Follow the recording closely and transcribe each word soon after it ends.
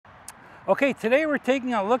Okay, today we're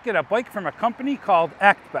taking a look at a bike from a company called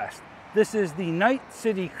Actbest. This is the Night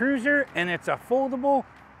City Cruiser, and it's a foldable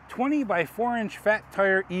 20 by 4 inch fat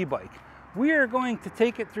tire e-bike. We are going to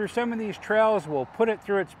take it through some of these trails. We'll put it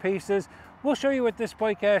through its paces. We'll show you what this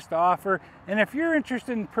bike has to offer. And if you're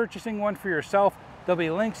interested in purchasing one for yourself, there'll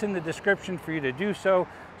be links in the description for you to do so.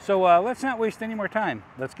 So let's not waste any more time.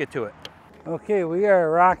 Let's get to it. Okay, we are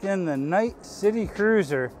rocking the Night City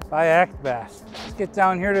Cruiser by Actbest. Let's get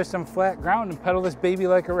down here to some flat ground and pedal this baby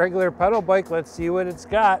like a regular pedal bike. Let's see what it's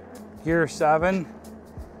got. Gear 7,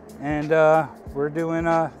 and we're doing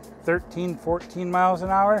 13, 14 miles an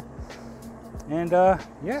hour. And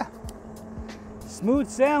yeah, smooth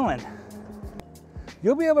sailing.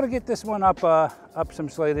 You'll be able to get this one up some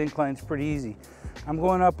slight inclines pretty easy. I'm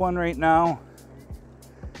going up one right now,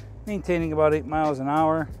 maintaining about 8 miles an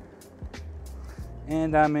hour.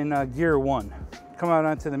 And I'm in gear 1. Come out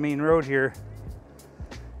onto the main road here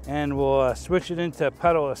and we'll switch it into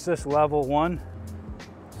pedal assist level 1.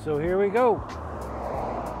 So here we go.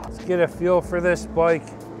 Let's get a feel for this bike.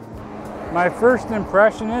 My first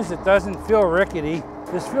impression is it doesn't feel rickety.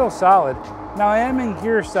 This feels solid. Now I am in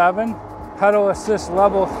gear 7, pedal assist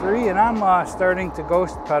level 3, and I'm starting to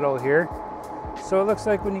ghost pedal here. So it looks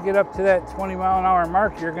like when you get up to that 20 mile an hour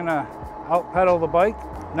mark, you're gonna out pedal the bike.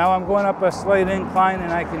 Now I'm going up a slight incline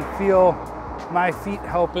and I can feel my feet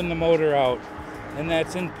helping the motor out. And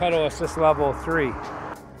that's in pedal assist level 3.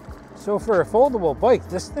 So for a foldable bike,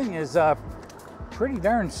 this thing is pretty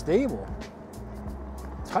darn stable.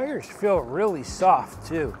 Tires feel really soft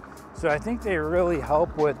too. So I think they really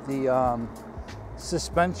help with the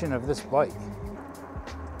suspension of this bike.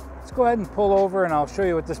 Let's go ahead and pull over and I'll show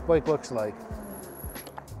you what this bike looks like.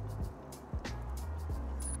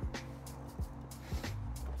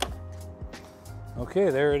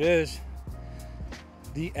 Okay, there it is.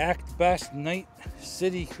 The Actbest Night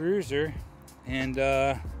City Cruiser. And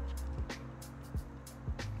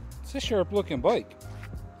it's a sharp looking bike.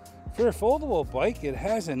 For a foldable bike, it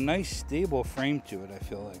has a nice stable frame to it, I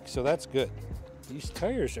feel like. So that's good. These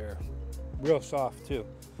tires are real soft too.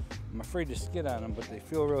 I'm afraid to skid on them, but they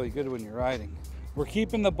feel really good when you're riding. We're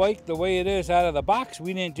keeping the bike the way it is out of the box.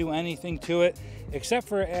 We didn't do anything to it except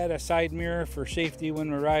for add a side mirror for safety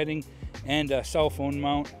when we're riding and a cell phone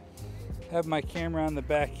mount. Have my camera on the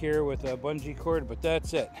back here with a bungee cord, but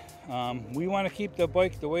that's it. We want to keep the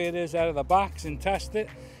bike the way it is out of the box and test it,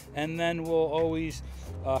 and then we'll always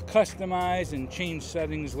customize and change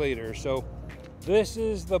settings later. So this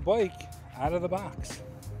is the bike out of the box.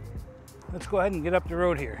 Let's go ahead and get up the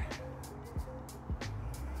road here.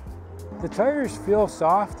 The tires feel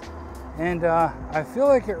soft, and I feel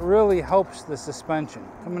like it really helps the suspension.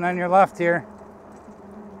 Coming on your left here.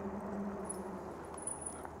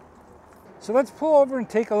 So let's pull over and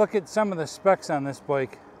take a look at some of the specs on this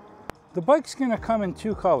bike. The bike's gonna come in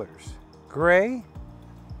 2 colors, gray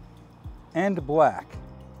and black.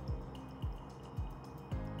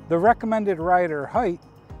 The recommended rider height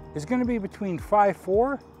is gonna be between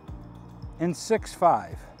 5'4" and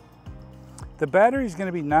 6'5". The battery is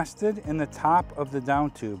gonna be nested in the top of the down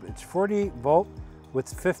tube. It's 48 volt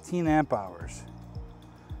with 15 amp hours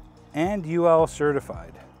and UL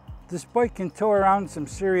certified. This bike can tow around some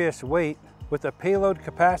serious weight with a payload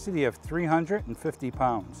capacity of 350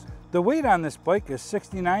 pounds. The weight on this bike is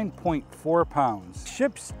 69.4 pounds.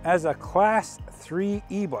 Ships as a class 3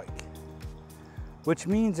 e-bike, which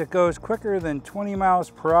means it goes quicker than 20 miles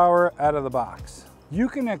per hour out of the box. You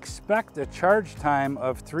can expect a charge time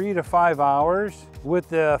of 3 to 5 hours with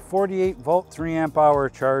the 48 volt 3 amp hour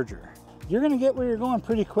charger. You're gonna get where you're going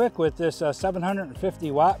pretty quick with this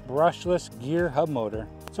 750 watt brushless gear hub motor.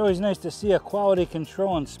 It's always nice to see a quality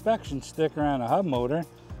control inspection sticker on a hub motor.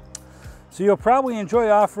 So you'll probably enjoy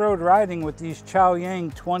off-road riding with these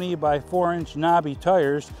Chaoyang 20 by 4 inch knobby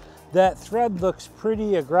tires. That thread looks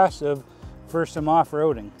pretty aggressive for some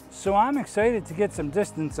off-roading. So I'm excited to get some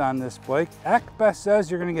distance on this bike. Actbest says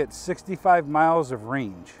you're gonna get 65 miles of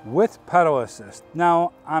range with pedal assist.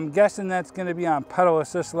 Now, I'm guessing that's gonna be on pedal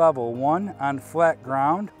assist level 1 on flat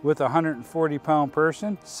ground with a 140 pound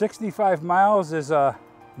person. 65 miles is a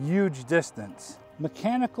huge distance.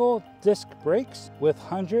 Mechanical disc brakes with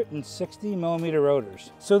 160 millimeter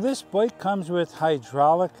rotors. So this bike comes with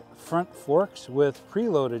hydraulic front forks with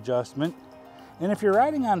preload adjustment. And if you're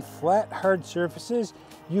riding on flat, hard surfaces,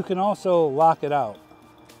 you can also lock it out.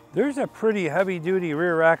 There's a pretty heavy duty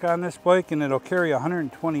rear rack on this bike and it'll carry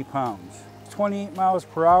 120 pounds. 28 miles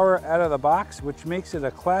per hour out of the box, which makes it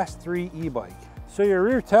a class 3 e-bike. So your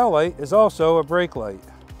rear tail light is also a brake light.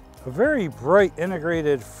 A very bright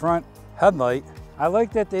integrated front headlight. I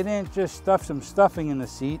like that they didn't just stuff some stuffing in the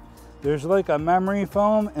seat. There's like a memory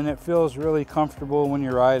foam and it feels really comfortable when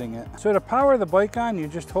you're riding it. So to power the bike on, you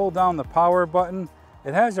just hold down the power button.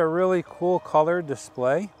 It has a really cool color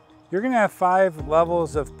display. You're gonna have 5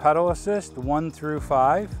 levels of pedal assist, 1 through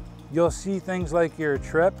 5. You'll see things like your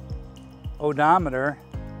trip, odometer,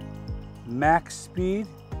 max speed,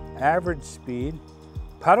 average speed,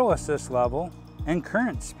 pedal assist level, and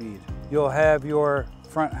current speed. You'll have your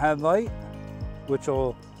front headlight, which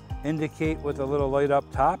will indicate with a little light up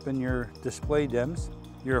top and your display dims,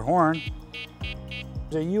 your horn.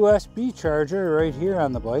 There's a USB charger right here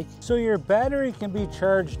on the bike. So your battery can be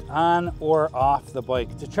charged on or off the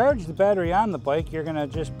bike. To charge the battery on the bike, you're gonna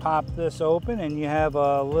just pop this open and you have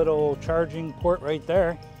a little charging port right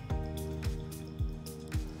there.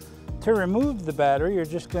 To remove the battery, you're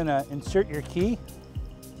just gonna insert your key,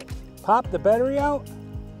 pop the battery out.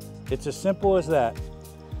 It's as simple as that.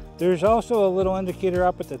 There's also a little indicator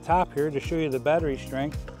up at the top here to show you the battery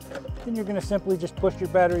strength. Then you're gonna simply just push your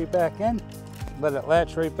battery back in, let it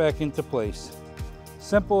latch right back into place.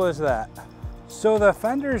 Simple as that. So the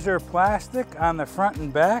fenders are plastic on the front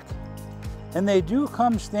and back, and they do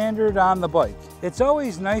come standard on the bike. It's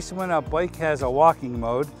always nice when a bike has a walking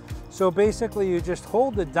mode. So basically you just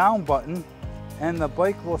hold the down button and the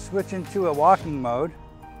bike will switch into a walking mode,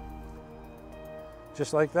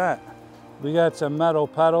 just like that. We got some metal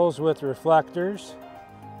pedals with reflectors,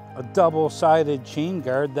 a double-sided chain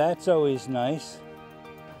guard, that's always nice.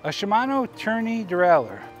 A Shimano tourney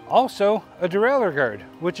derailleur. Also a derailleur guard,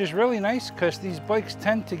 which is really nice because these bikes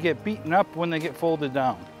tend to get beaten up when they get folded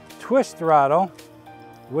down. Twist throttle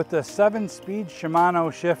with a 7-speed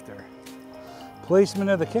Shimano shifter. Placement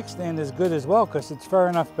of the kickstand is good as well because it's far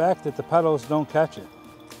enough back that the pedals don't catch it.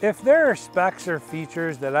 If there are specs or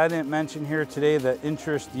features that I didn't mention here today that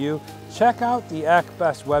interest you, check out the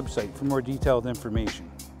Actbest website for more detailed information.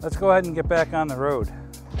 Let's go ahead and get back on the road.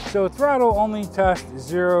 So throttle only test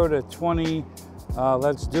 0 to 20.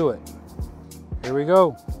 Let's do it. Here we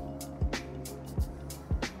go.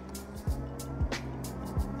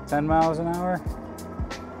 10 miles an hour,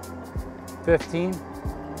 15,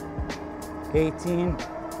 18,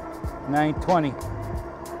 9, 20.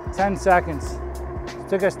 10 seconds. It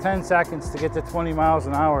took us 10 seconds to get to 20 miles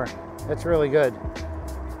an hour. That's really good.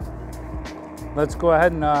 Let's go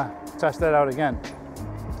ahead and test that out again.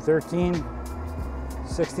 13,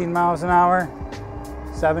 16 miles an hour,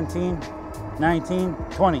 17, 19,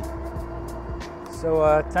 20.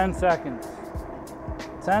 So 10 seconds.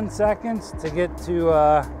 10 seconds to get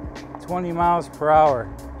to 20 miles per hour.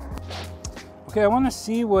 Okay, I want to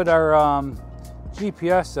see what our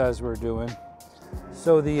GPS says we're doing.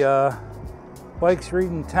 So the bike's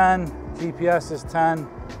reading 10, GPS is 10,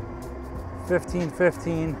 15,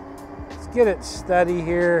 15. Let's get it steady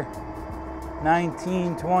here.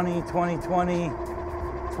 19, 20, 20, 20,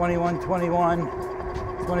 21, 21,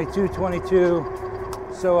 22, 22.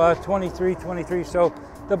 So 23, 23. So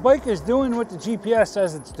the bike is doing what the GPS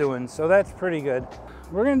says it's doing. So that's pretty good.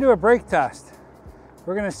 We're gonna do a brake test.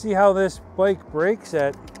 We're gonna see how this bike brakes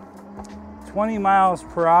at 20 miles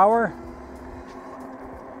per hour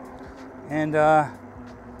and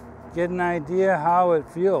get an idea how it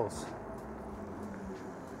feels.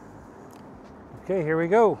 Okay, here we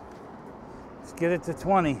go. Let's get it to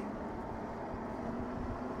 20.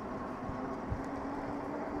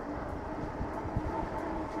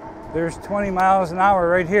 There's 20 miles an hour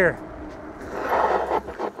right here.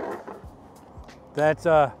 That's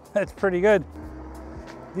pretty good.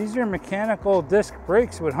 These are mechanical disc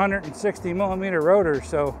brakes with 160 millimeter rotors,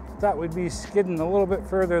 so I thought we'd be skidding a little bit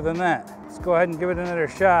further than that. Let's go ahead and give it another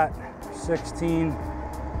shot. 16.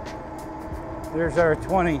 There's our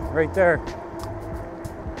 20 right there.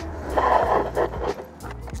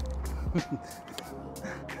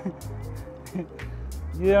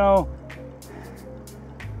 You know,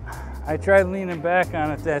 I tried leaning back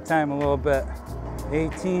on it that time a little bit.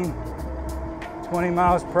 18, 20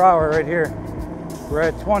 miles per hour right here. We're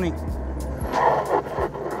at 20.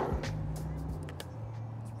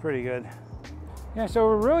 It's pretty good. Yeah, so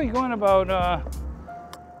we're really going about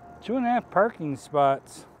 2.5 parking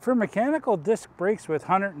spots. For mechanical disc brakes with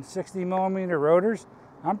 160 millimeter rotors,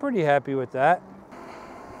 I'm pretty happy with that.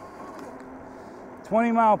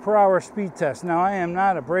 20 mile per hour speed test. Now I am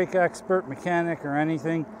not a brake expert, mechanic or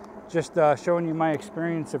anything, just showing you my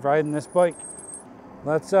experience of riding this bike.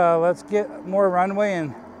 Let's get more runway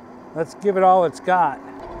and let's give it all it's got.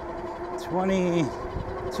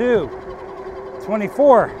 22,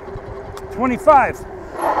 24, 25.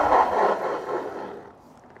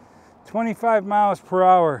 25 miles per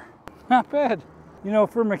hour. Not bad. You know,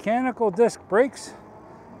 for mechanical disc brakes,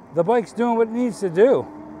 the bike's doing what it needs to do.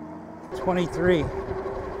 23.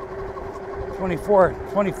 24,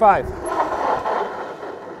 25.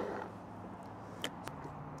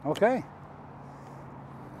 Okay.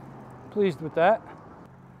 Pleased with that.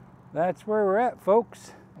 That's where we're at,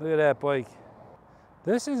 folks. Look at that bike.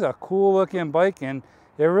 This is a cool looking bike, and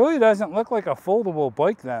it really doesn't look like a foldable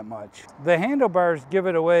bike that much. The handlebars give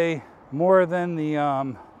it away more than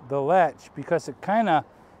the latch, because it kind of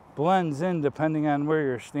blends in depending on where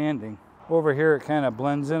you're standing. Over here it kind of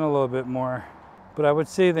blends in a little bit more, but I would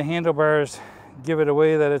say the handlebars give it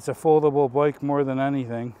away that it's a foldable bike more than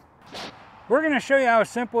anything. We're going to show you how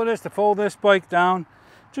simple it is to fold this bike down.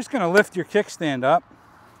 Just going to lift your kickstand up,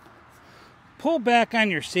 pull back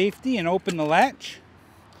on your safety and open the latch,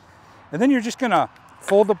 and then you're just going to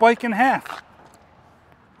fold the bike in half.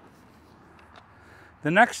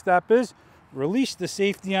 The next step is release the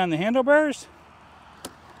safety on the handlebars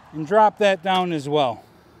and drop that down as well.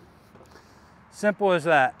 Simple as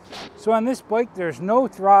that. So on this bike, there's no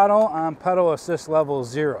throttle on pedal assist level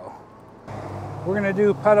 0. We're going to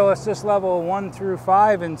do pedal assist level 1 through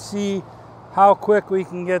 5 and see how quick we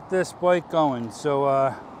can get this bike going.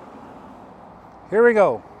 So here we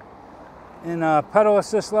go. In pedal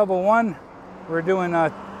assist level 1, we're doing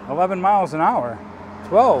 11 miles an hour,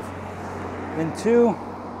 12. In 2,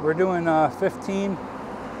 we're doing 15,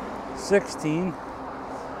 16.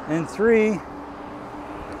 In 3,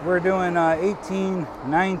 we're doing 18,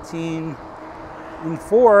 19. In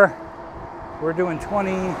 4, we're doing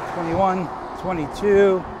 20, 21,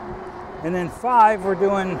 22. And in 5, we're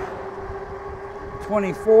doing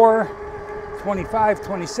 24, 25,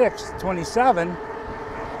 26, 27,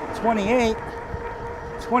 28,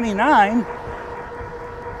 29,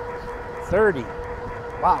 30.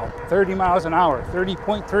 Wow, 30 miles an hour,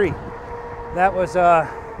 30.3. That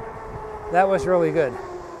was really good.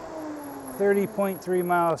 30.3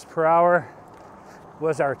 miles per hour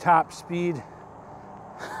was our top speed.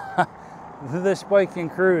 This bike can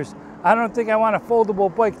cruise. I don't think I want a foldable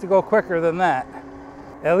bike to go quicker than that.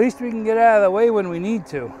 At least we can get out of the way when we need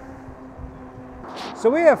to. So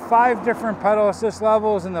we have 5 different pedal assist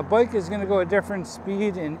levels, and the bike is going to go a different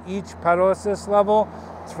speed in each pedal assist level.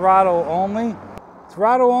 Throttle only.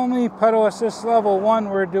 Throttle only, pedal assist level 1,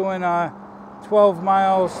 we're doing 12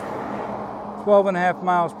 miles, 12.5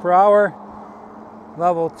 miles per hour.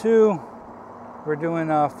 Level 2, we're doing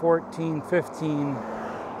 14, 15.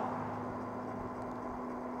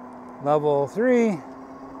 Level 3,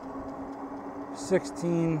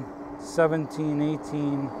 16, 17,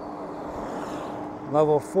 18.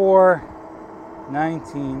 Level 4,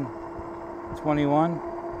 19, 21,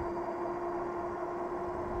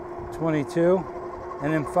 22.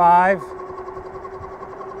 And then 5,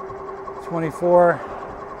 24,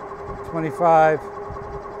 25,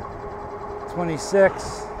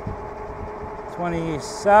 26,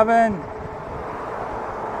 27,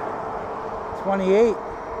 28,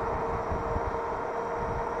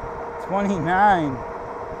 29,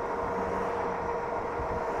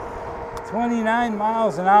 29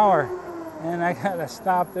 miles an hour. And I gotta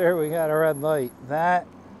stop there, we got a red light. That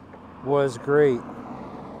was great.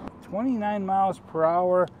 29 miles per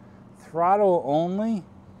hour, throttle only,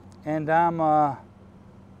 and I'm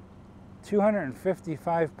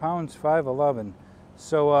 255 pounds, 5'11".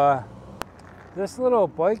 So this little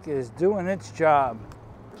bike is doing its job.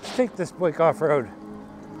 Let's take this bike off-road.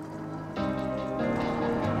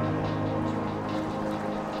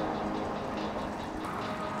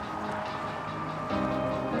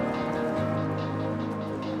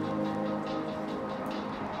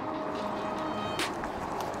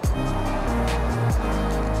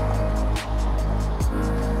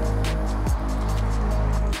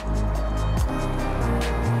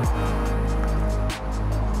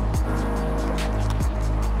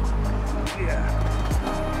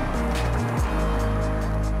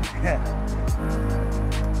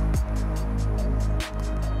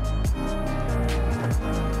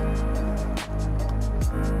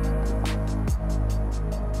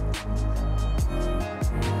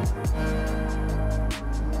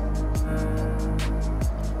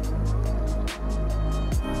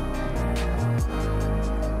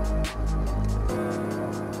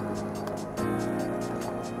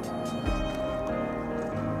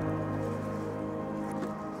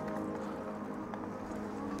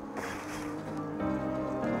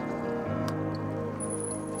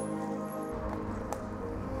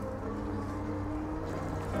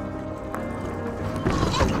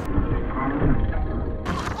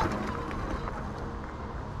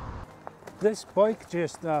 This bike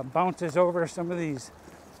just bounces over some of these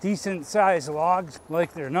decent sized logs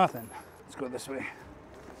like they're nothing. Let's go this way.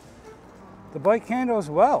 The bike handles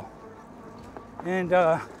well. And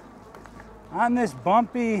on this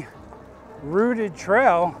bumpy rooted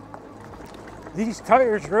trail, these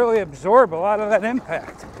tires really absorb a lot of that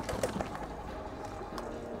impact.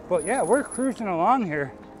 But yeah, we're cruising along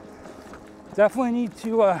here. Definitely need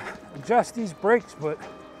to adjust these brakes, but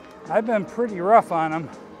I've been pretty rough on them.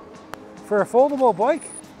 For a foldable bike,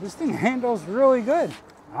 this thing handles really good.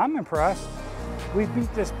 I'm impressed. We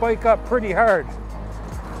beat this bike up pretty hard,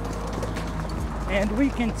 and we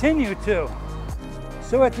continue to.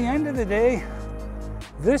 So at the end of the day,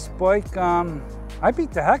 this bike, I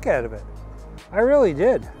beat the heck out of it. I really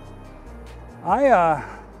did.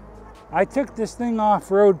 I took this thing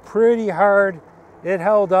off-road pretty hard. It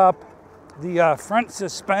held up. The front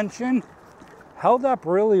suspension held up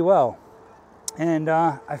really well. And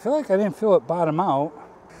I feel like I didn't feel it bottom out.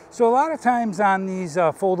 So a lot of times on these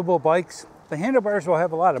foldable bikes, the handlebars will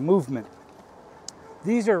have a lot of movement.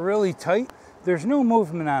 These are really tight. There's no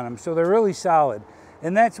movement on them, so they're really solid.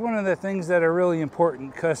 And that's one of the things that are really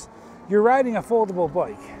important, because you're riding a foldable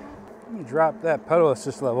bike. Let me drop that pedal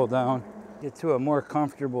assist level down, get to a more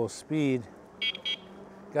comfortable speed.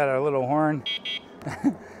 Got our little horn.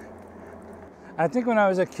 I think when I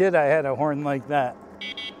was a kid, I had a horn like that.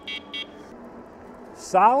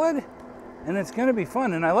 Solid, and it's gonna be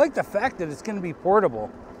fun. And I like the fact that it's gonna be portable.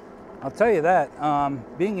 I'll tell you that.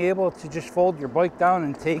 Being able to just fold your bike down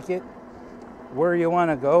and take it where you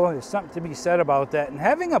wanna go, there's something to be said about that. And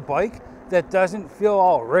having a bike that doesn't feel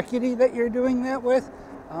all rickety that you're doing that with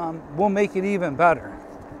will make it even better.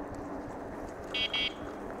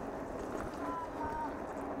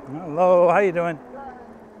 Hello, how you doing?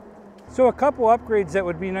 So a couple upgrades that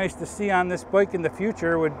would be nice to see on this bike in the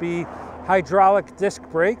future would be hydraulic disc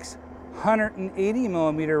brakes, 180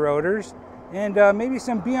 millimeter rotors, and maybe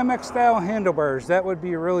some BMX style handlebars. That would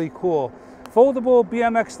be really cool. Foldable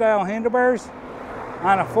BMX style handlebars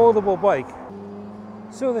on a foldable bike.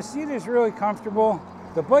 So the seat is really comfortable.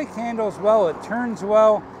 The bike handles well, it turns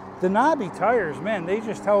well. The knobby tires, man, they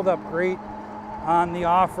just held up great on the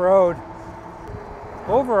off-road.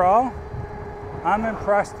 Overall, I'm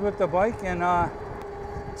impressed with the bike, and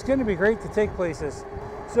it's going to be great to take places.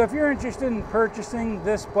 So if you're interested in purchasing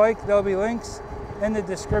this bike, there'll be links in the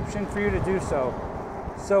description for you to do so.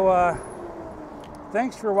 So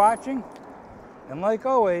thanks for watching, and like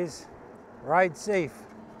always, ride safe,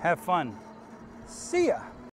 have fun. See ya.